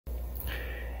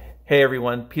Hey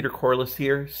everyone, Peter Corless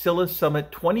here. Scylla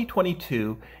Summit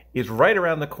 2022 is right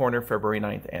around the corner, February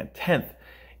 9th and 10th.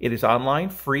 It is online,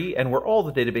 free, and where all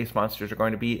the database monsters are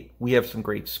going to be. We have some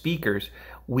great speakers.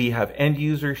 We have end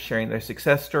users sharing their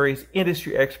success stories,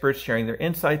 industry experts sharing their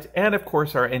insights, and of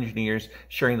course our engineers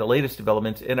sharing the latest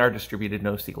developments in our distributed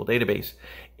NoSQL database.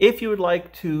 If you would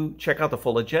like to check out the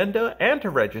full agenda and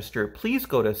to register, please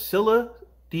go to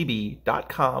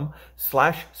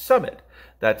ScyllaDB.com/summit.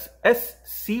 That's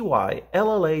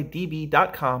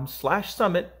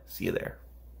ScyllaDB.com/summit. See you there.